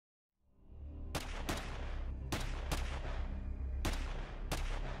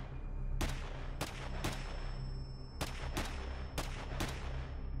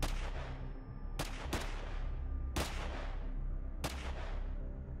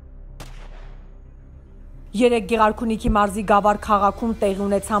Երեք Գեղարքունիքի մարզի Գավառ քաղաքում տեղի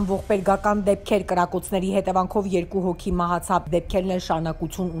ունեցան ողբերգական դեպքեր, կրակոցների հետևանքով 2 հոգի մահացավ, դեպքերն էլ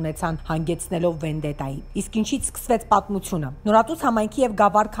շարունակություն ունեցան, հանգեցնելով վենդետայի։ Իսկ ինչից սկսվեց պատմությունը։ Նորատուց համայնքի եւ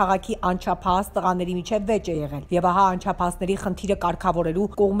Գավառ քաղաքի անչափահաս տղաների միջև վեճ է եղել, եւ ահա անչափահասների խնդիրը կարգավորելու,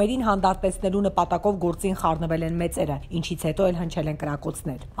 կողմերին հանդարտեցնելու նպատակով գործին խառնվել են մեծերը, ինչից հետո էլ հնչել են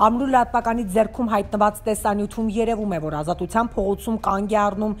կրակոցներ։ Ամրու լատպականի ձեռքում հայտնված տեսանյութում երևում է, որ Ազատության փողոցում կանգ է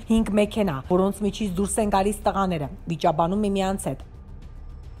առնում 5 մեքենա, որոնց միջից դուրս են գալիս տղաները, վիճաբանում միմյանց հետ։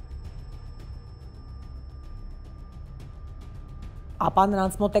 Ապա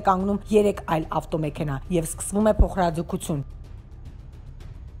նրանց մոտ է կանգնում 3 այլ ավտոմեքենա եւ սկսվում է փոխհրաձգություն։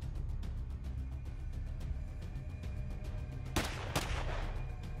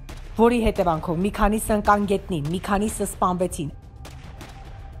 Որի հետևանքով մի քանիսը ընկան գետնին, մի քանիսը սպանվեցին։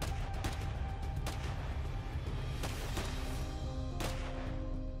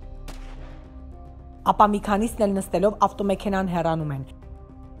 Ապա մի քանիսն էլ նստելով ավտոմեքենան հեռանում են։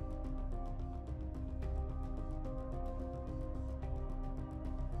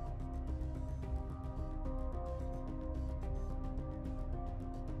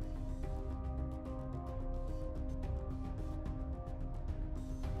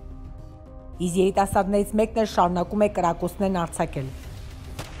 Իսկ երիտասարդներից մեկն էլ շարունակում է կրակոցներն արձակել։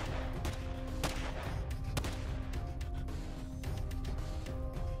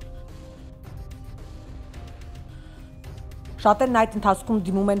 Շատերն այդ ընթացքում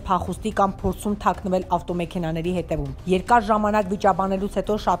դիմում են փախուստի կամ փորձում թաքնվել ավտոմեքենաների հետևում։ Երկար ժամանակ վիճաբանելուց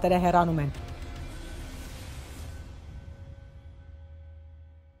հետո շատերը հեռանում են։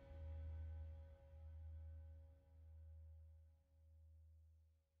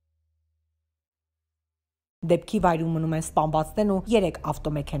 Դեպքի վայրում մնում են սպանվածներն ու 3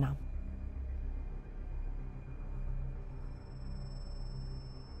 ավտոմեքենա։